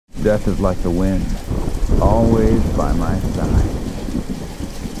Death is like the wind, always by my side.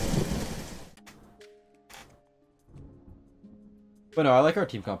 But no, I like our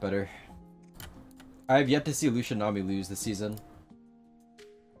team comp better. I have yet to see Lucian Nami lose this season.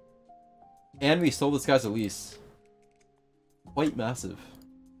 And we stole this guy's Elise. Quite massive.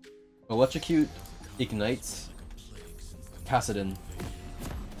 Electrocute, Ignite, Kassadin.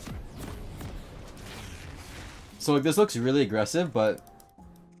 So like this looks really aggressive, but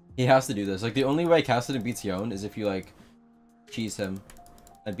he has to do this. Like the only way Kassadin beats Yone is if you like cheese him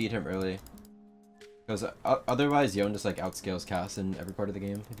and beat him early. Because otherwise Yone just like outscales Cass in every part of the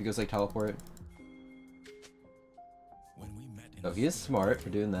game if he goes like teleport. So he is smart for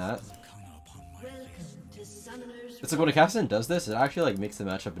doing that. It's like when a Kassadin does this, it actually like makes the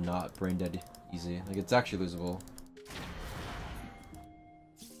matchup not brain dead easy. Like it's actually losable.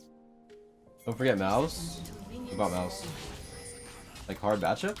 Don't forget Mouse. What about Mouse? Like hard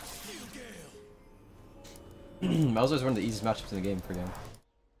matchup? Mouse is one of the easiest matchups in the game for him.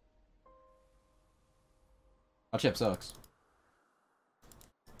 Chip sucks.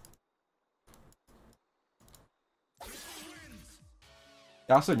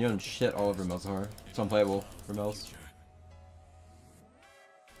 Yasuo and Yone shit all over Melzahar. It's unplayable for Melz.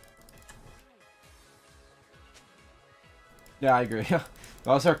 Yeah, I agree.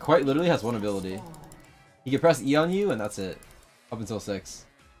 Melzahar quite literally has one ability. He can press E on you and that's it. Up until 6.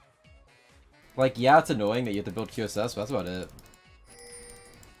 Like, yeah, it's annoying that you have to build QSS, but that's about it.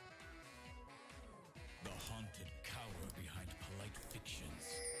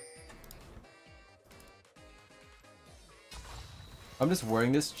 I'm just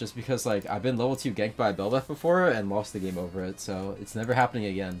wearing this just because, like, I've been level 2 ganked by a Bel'Veth before and lost the game over it, so it's never happening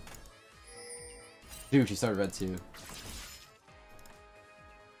again. Dude, she started red too.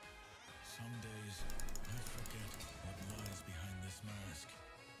 Some days, I forget what lies behind this mask.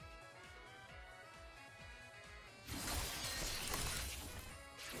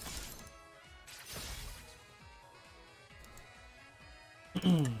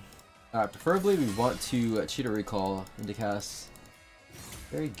 Preferably we want to cheat a recall into cast.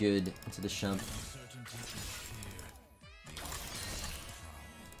 Very good into the Shemp.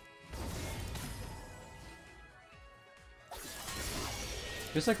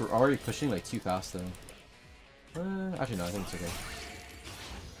 Just like we're already pushing like too fast though. Actually no, I think it's okay.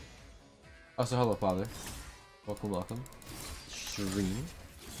 Also, hello father. Welcome, welcome. Stream.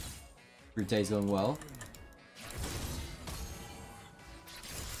 Your day's going well.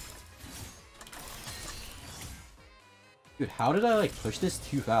 Dude, how did I like push this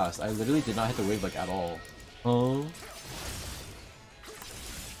too fast? I literally did not hit the wave like at all. Oh.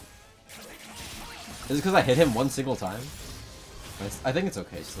 Is it because I hit him one single time? I think it's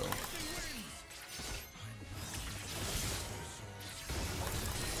okay still.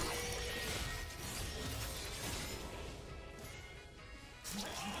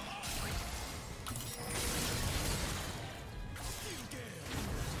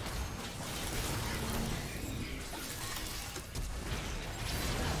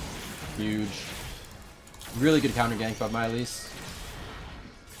 Huge. Really good counter gank by my Elise.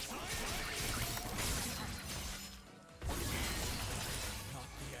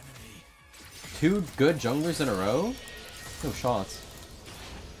 Two good junglers in a row? No shots.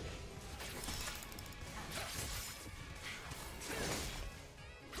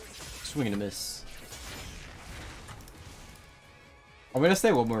 Swing and a miss. I'm gonna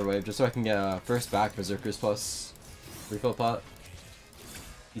stay one more wave just so I can get first back Berserkers plus refill pot.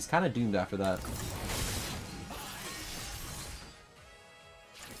 He's kind of doomed after that.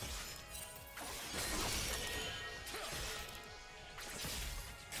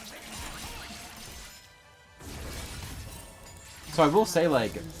 So I will say,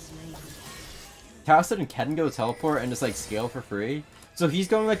 like, Kassadin can go teleport and just like scale for free. So he's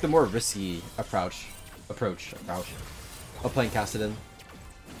going like the more risky approach of playing Kassadin.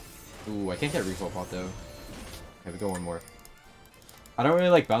 Ooh, I can't get refill pot though. Okay, we go one more. I don't really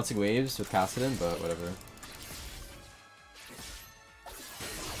like bouncing waves with Kassadin, but whatever.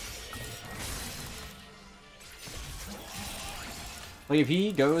 Like if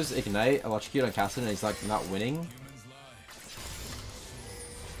he goes Ignite, Electrocute on Kassadin and he's like not winning,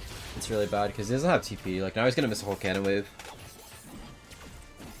 it's really bad because he doesn't have TP. Like now he's gonna miss a whole cannon wave.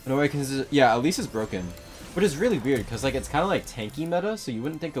 No way, because yeah, Elise is broken, which is really weird because like it's kind of like tanky meta, so you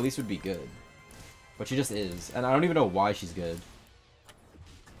wouldn't think Elise would be good, but she just is, and I don't even know why she's good.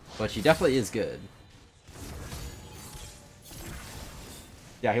 But she definitely is good.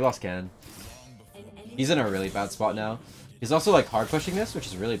 Yeah, he lost cannon. He's in a really bad spot now. He's also like hard pushing this, which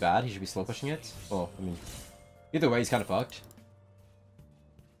is really bad. He should be slow pushing it. Well, I mean, either way, he's kind of fucked.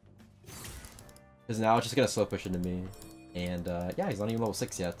 Because now it's just gonna slow push into me. And yeah, he's not even level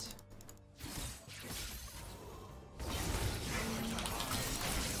 6 yet.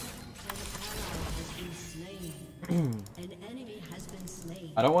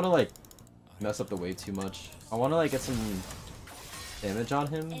 I don't want to like mess up the wave too much. I want to like get some damage on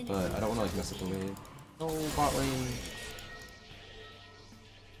him, but I don't want to like mess up the wave. No, bot lane.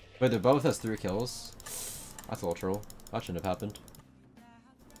 Wait, they both has 3 kills. That's a little troll. That shouldn't have happened.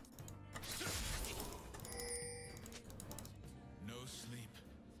 No sleep,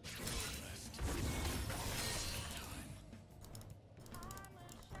 no rest.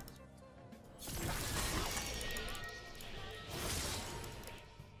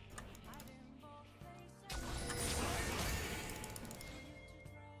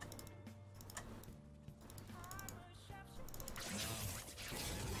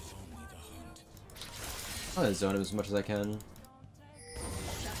 I'm gonna zone him as much as I can.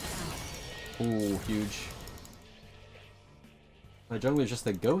 Ooh, huge. My jungler is just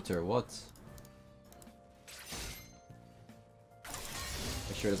a goat or what?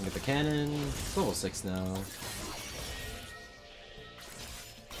 Make sure he doesn't get the cannon. It's level 6 now.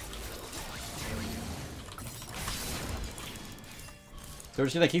 So we're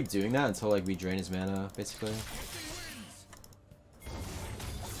just gonna keep doing that until like we drain his mana, basically.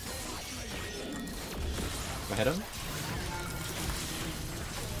 I hit him.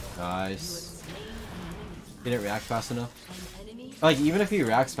 Nice. He didn't react fast enough. Like, even if he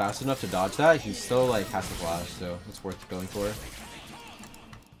reacts fast enough to dodge that, he still, like, has to flash, so it's worth going for.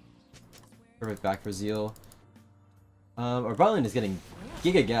 Perfect back for Zeal. Our bot lane is getting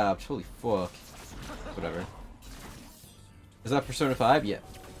giga gapped. Holy fuck. Whatever. Is that Persona 5? Yeah.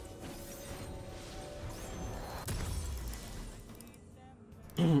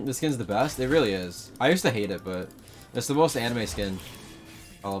 This skin's the best? It really is. I used to hate it, but it's the most anime skin.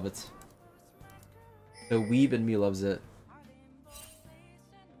 All of it. The weeb in me loves it.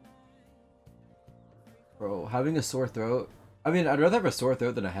 Bro, having a sore throat. I mean, I'd rather have a sore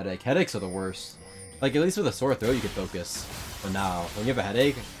throat than a headache. Headaches are the worst. Like, at least with a sore throat, you can focus. But now, when you have a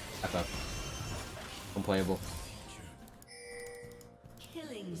headache, F up. Unplayable.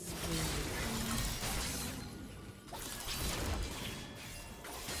 Killing spree.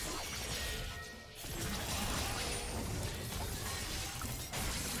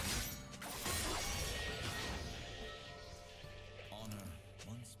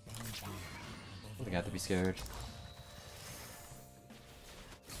 I think I have to be scared.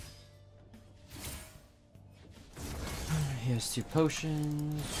 He has 2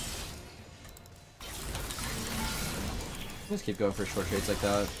 potions. Let's keep going for short trades like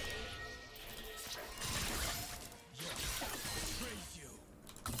that.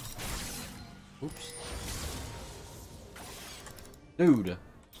 Oops. Dude.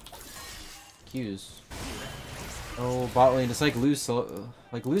 Qs. Oh, bot lane, just like lose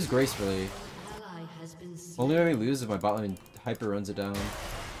gracefully. Only way we lose if my bot lane hyper runs it down.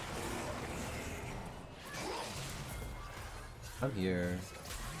 I'm here.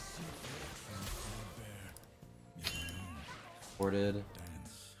 Ported. I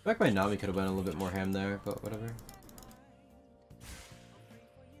feel like my Nami could have been a little bit more ham there, but whatever.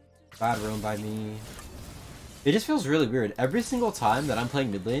 Bad roam by me. It just feels really weird. Every single time that I'm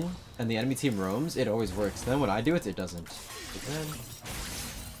playing mid lane and the enemy team roams, it always works. Then when I do it, it doesn't. But then,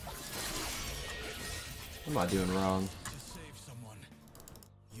 I'm not doing wrong. To save someone,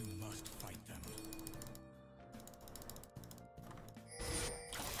 you must fight them.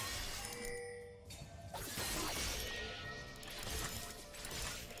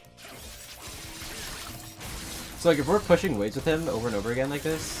 So like if we're pushing waves with him over and over again like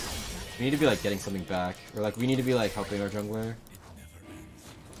this, we need to be like getting something back. Or like we need to be like helping our jungler.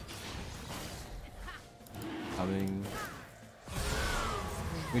 Coming.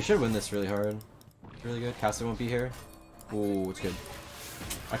 We should win this really hard. It's really good. Caster won't be here. Ooh, it's good.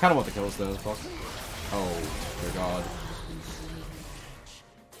 I kinda want the kills though, fuck. Oh, dear god.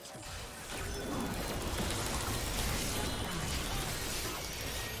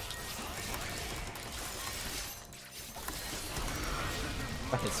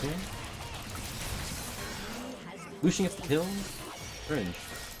 That hits me. Lucian gets the kill. Cringe.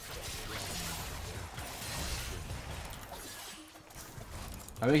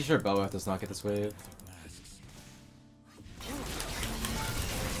 I'm making sure Belweth does not get this wave.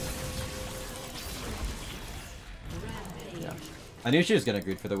 Yeah. I knew she was gonna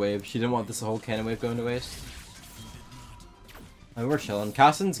greed for the wave. She didn't want this whole cannon wave going to waste. I mean, we're chilling.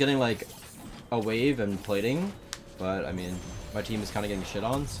 Cassin's getting like a wave and plating, but I mean, my team is kind of getting shit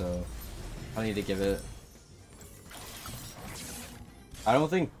on, so I need to give it. I don't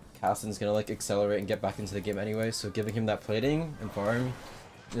think Caston's gonna like accelerate and get back into the game anyway, so giving him that plating and farm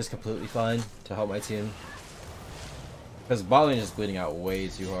is completely fine to help my team. Because bot lane is bleeding out way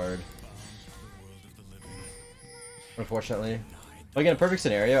too hard. Unfortunately. Like in a perfect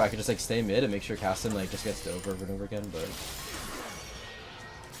scenario, I could just like stay mid and make sure Caston like just gets to over and over again, but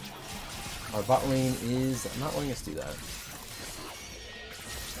our bot lane is not letting us do that.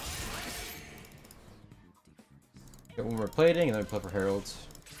 Get one more plating and then we play for Heralds.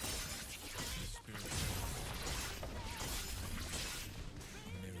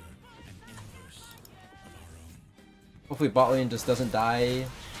 Hopefully bot lane just doesn't die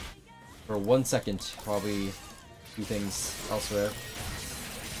for 1 second while we do things elsewhere.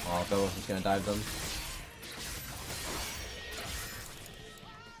 Oh, Bella's just gonna dive them.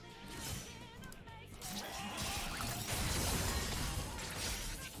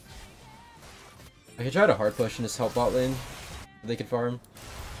 I could try to hard push and just help bot lane. They could farm.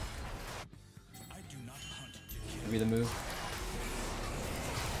 Maybe the move.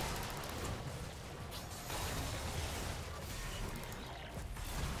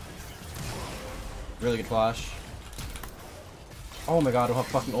 Really good flash. Oh my god, I don't have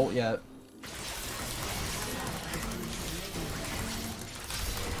fucking ult yet.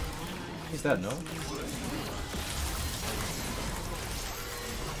 He's dead, no?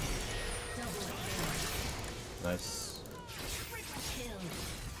 Nice.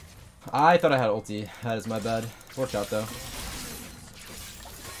 I thought I had ulti. That is my bad. Worked out though.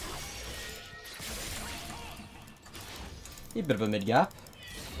 A bit of a mid gap.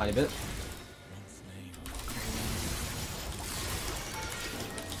 Tiny bit.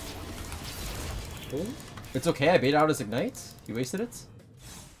 It's okay, I baited out his ignite. He wasted it.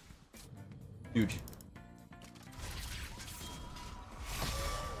 Huge.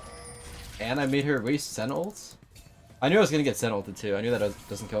 And I made her waste Senna ults. I knew I was gonna get Senna ulted too. I knew that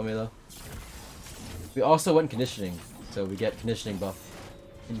doesn't kill me though. We also went conditioning, so we get conditioning buff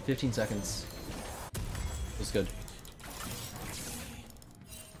in 15 seconds. It was good.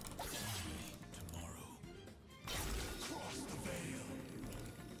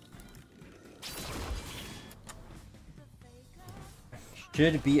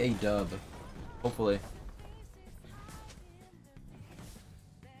 Should be a dub. Hopefully.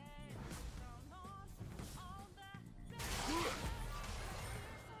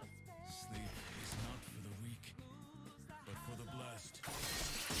 Sleep is not for the weak, but for the blessed.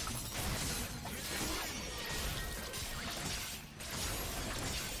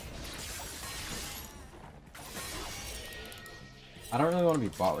 I don't really want to be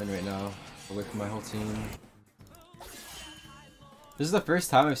bot lane right now, away from my whole team. This is the first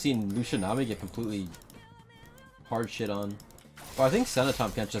time I've seen Lucian Nami get completely hard shit on. Well, I think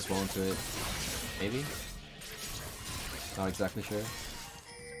Senatom can't just roll into it. Maybe? Not exactly sure.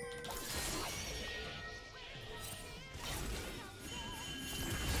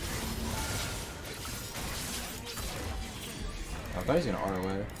 I thought he was gonna R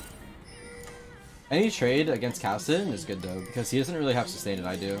away. Any trade against Caston is good though, because he doesn't really have sustain and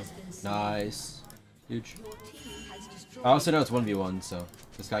I do. Nice. Huge. I also know it's 1v1, so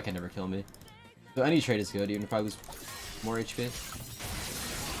this guy can never kill me. So any trade is good, even if I lose more HP.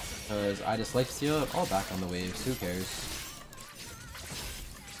 Because I just lifesteal it all back on the waves, who cares?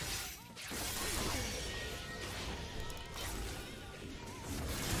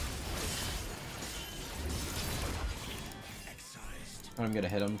 I'm gonna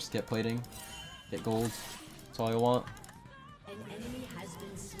hit him, just get plating, get gold, that's all I want. An enemy has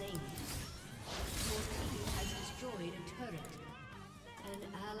been slain. Your team has destroyed a turret. An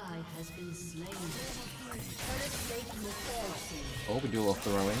ally has been slain. Turret plate will fall soon. Oh, we do a little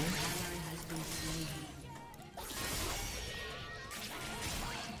throwing. Ally has been slain.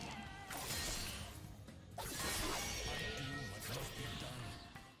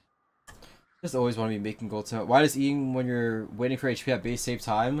 Just always want to be making gold. Why does eating when you're waiting for HP at base save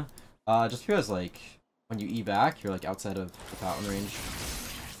time? Just because like when you E back, you're like outside of the fountain range,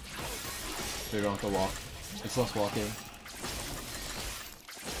 so you don't have to walk. It's less walking.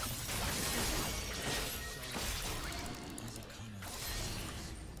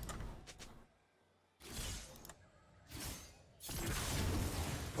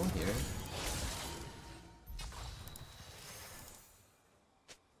 Come here.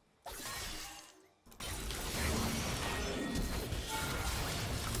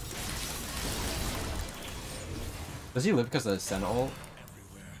 Does he live because of Senna ult?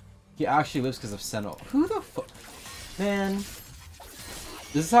 He actually lives because of Senna ult. Who the fuck? Man.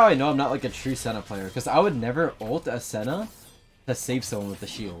 This is how I know I'm not like a true Senna player. Because I would never ult a Senna to save someone with the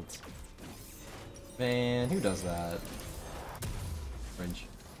shield. Man, who does that? Cringe.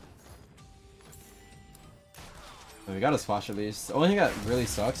 We got his flash at least. The only thing that really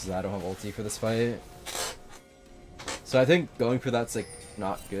sucks is that I don't have ulti for this fight. So I think going for that's like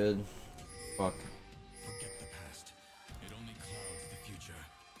not good. Fuck. Forget the past. It only clouds the future.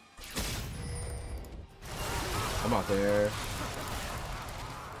 I'm out there.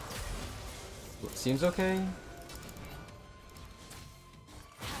 Seems okay.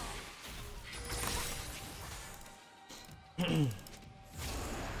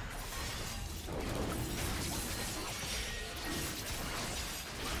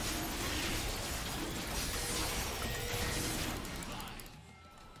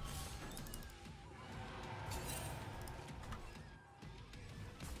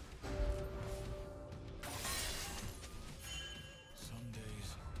 Some days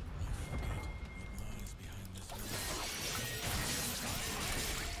I forget what lies behind this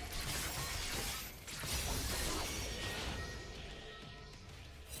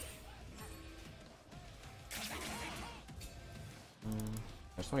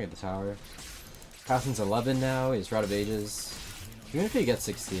I just want to get the tower. Cassie's 11 now, he's Route of Ages. Even if he gets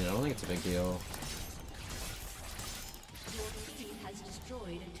 16, I don't think it's a big deal. Your team has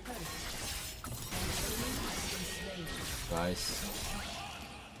destroyed a turret. An enemy has been slain. Nice.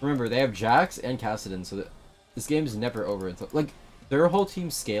 Remember, they have Jax and Cassidon, so this game is never over until... Like, their whole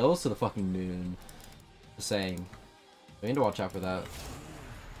team scales to the fucking moon. Just saying. We need to watch out for that.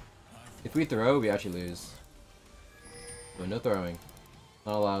 If we throw, we actually lose. But no throwing.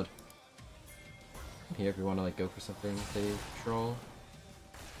 Not allowed. Here if you want to like go for something, they control.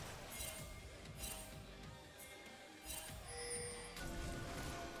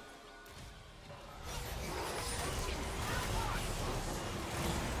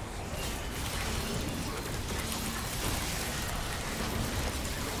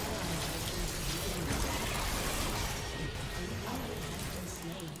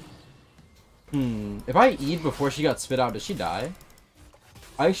 If I eat before she got spit out, does she die?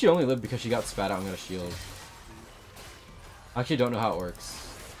 I actually only lived because she got spat out and got a shield. I actually don't know how it works.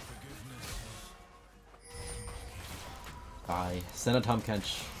 Die. Send a Tom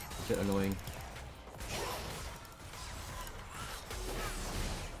Kench. A bit annoying.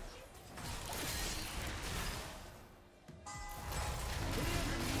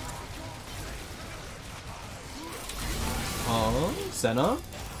 Oh, Senna?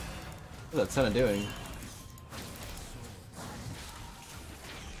 What's that Senna doing?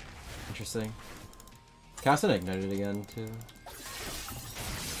 Interesting. Cassin ignited again, too.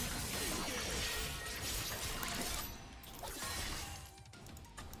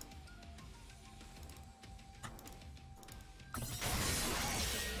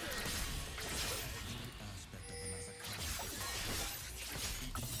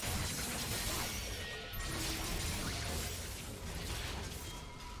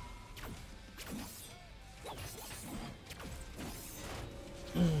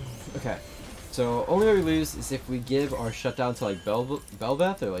 Okay, so only way we lose is if we give our shutdown to like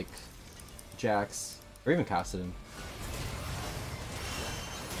Belveth or like Jax or even Cassidon.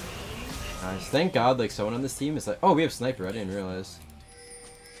 Nice. Thank God, like someone on this team is like, oh, we have Sniper. I didn't realize.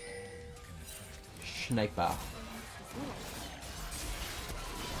 Sniper.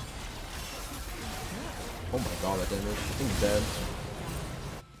 Oh my God, that damage. I think he's dead.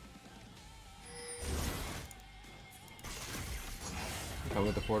 Come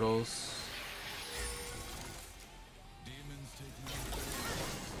with the portals.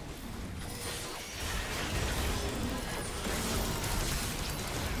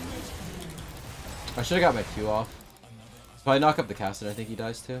 I should have got my Q off. Probably knock up the Castor. I think he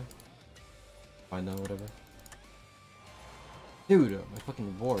dies too. Fine though, whatever. Dude, my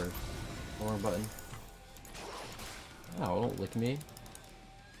fucking ward. Wrong button. Oh, don't lick me.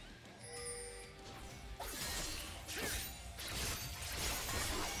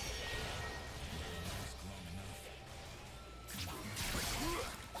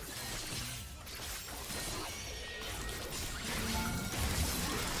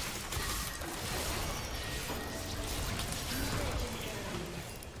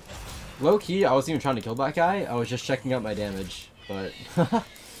 Low key, I wasn't even trying to kill that guy. I was just checking out my damage, but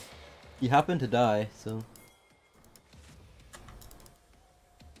he happened to die, so.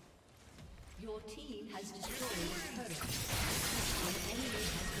 Your team has destroyed a turret.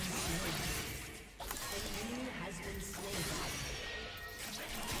 An enemy has been slain.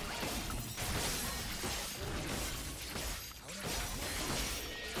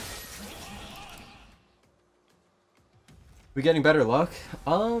 We getting better luck?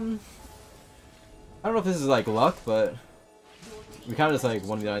 I don't know if this is like luck, but we kind of just like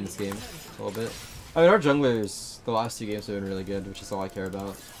 1v9 this game a little bit. I mean, our junglers the last two games have been really good, which is all I care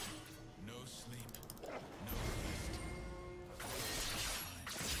about. no sleep, no rest.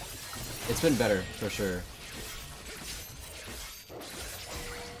 It's been better, for sure.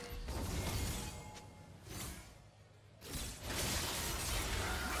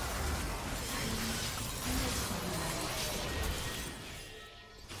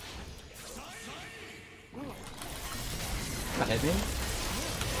 That hit me?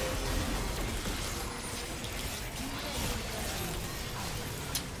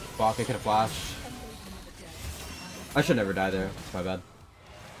 Fuck, I could've flashed. I should never die there. It's my bad.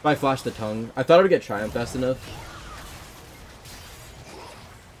 If I flashed the tongue, I thought I would get Triumph fast enough.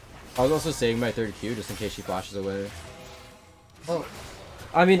 I was also saving my third Q just in case she flashes away. Oh.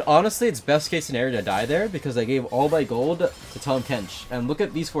 I mean, honestly, it's best case scenario to die there because I gave all my gold to Tom Kench. And look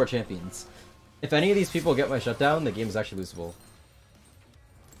at these 4 champions. If any of these people get my shutdown, the game is actually losable.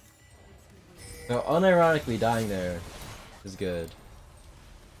 So unironically dying there is good.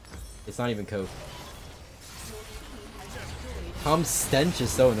 It's not even coke. Tom's stench is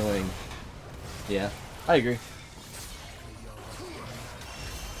so annoying. Yeah, I agree.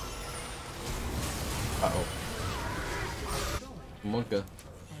 Uh-oh. Monka.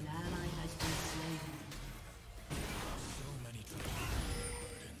 An ally has been slain. So many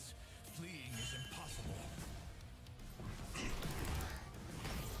burdens. Fleeing is impossible.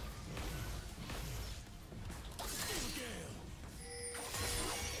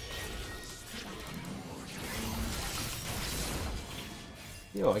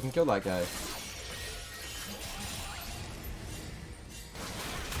 Yo, I can kill that guy.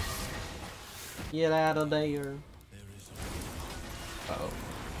 Get out of there. Uh-oh.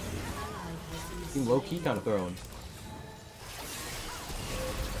 Seem low-key kind of thrown.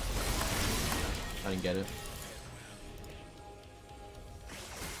 I didn't get it.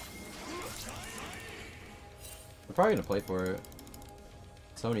 I'm probably gonna play for it.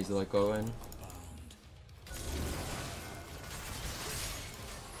 Someone needs to like go in.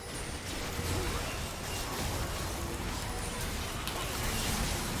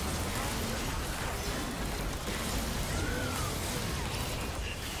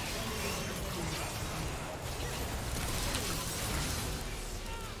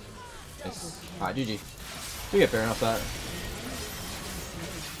 Nice. Alright, GG. We get fair enough that.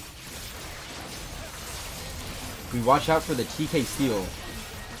 We watch out for the TK steal.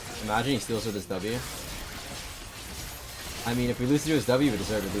 Imagine he steals with his W. I mean, if we lose to his W, we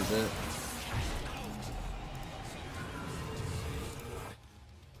deserve to lose it.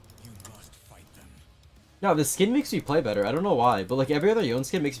 You must fight them. No, the skin makes me play better. I don't know why, but like every other Yone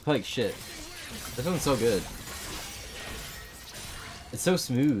skin makes me play like shit. This one's so good. It's so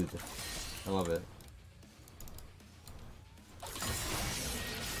smooth. I love it.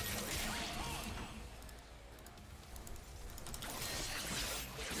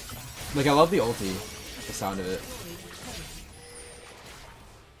 Like, I love the ulti. The sound of it.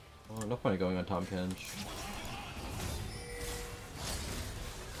 Oh, no point of going on Tom Kench.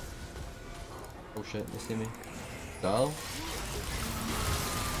 Oh shit, they see me. Dull?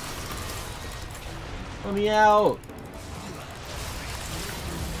 Let me out!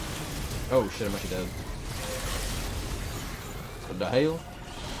 Oh shit, I'm actually dead. What the hell?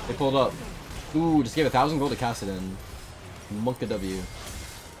 They pulled up. Ooh, just gave 1,000 gold to Kassadin. Monka W.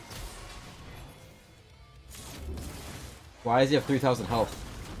 Why does he have 3,000 health?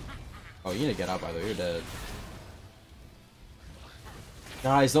 Oh, you need to get out by the way, you're dead.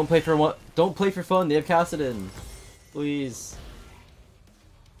 Guys, don't play for what? Don't play for fun. They have Kassadin. Please.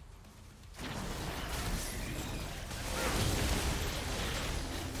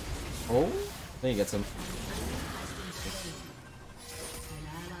 Oh, I think he gets him. An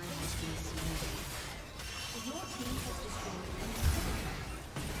ally has been slain. Your team has destroyed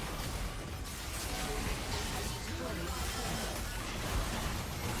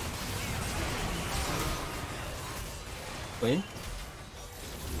Clean.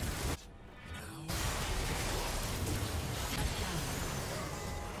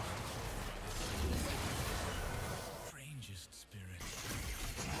 Strangest spirit.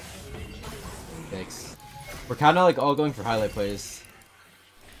 Thanks. We're kind of like all going for highlight plays.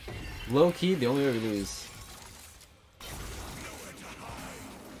 Low key, the only way we lose.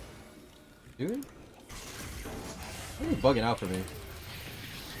 Dude? Why are you bugging out for me?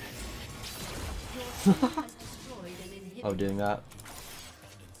 Oh, doing that.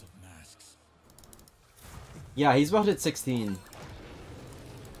 Abundance of masks. Yeah, he's about to hit 16.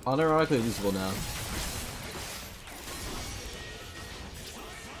 Unironically losable now.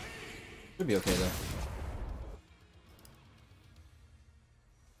 Should be okay though.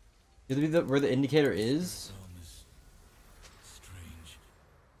 It'll be the where the indicator is. Realm is strange.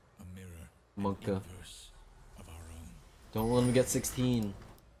 A mirror. Monka. Universe of our own. Don't let him get 16.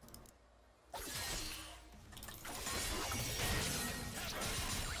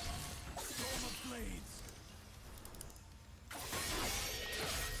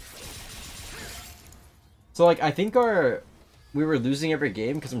 So like I think we were losing every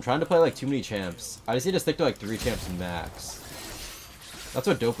game because I'm trying to play like too many champs. I just need to stick to like 3 champs max. That's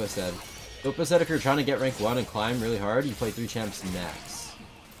what Dopa said. Dopa said if you're trying to get rank 1 and climb really hard, you play 3 champs max.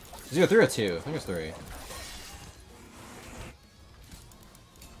 Is it 3 or 2? I think it's 3.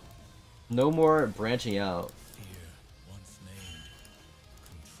 No more branching out.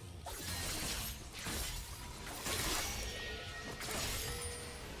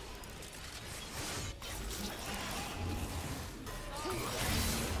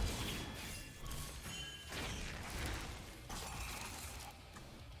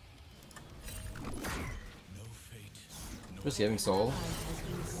 Just giving soul.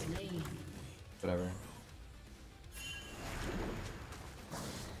 Whatever.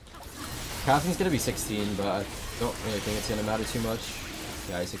 Catherine's gonna be 16, but I don't really think it's gonna matter too much.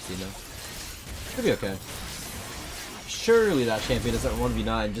 Yeah, he's 16 now. Should be okay. Surely that champion doesn't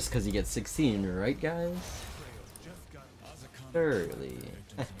 1v9 just because he gets 16, right guys? Surely.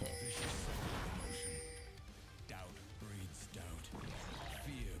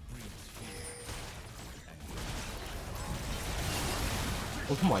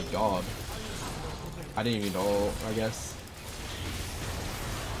 Oh my god. I didn't even know, I guess.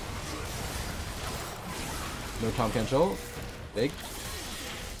 No Tom Kencho. Big.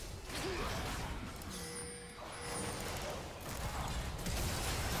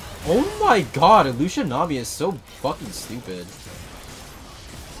 Oh my god, Lucia Nami is so fucking stupid.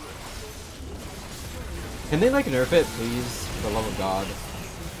 Can they like nerf it, please? For the love of god.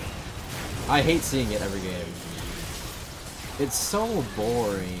 I hate seeing it every game. It's so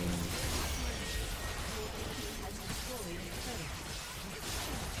boring.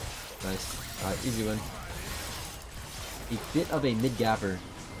 Nice. Alright, easy win. A bit of a mid-gapper.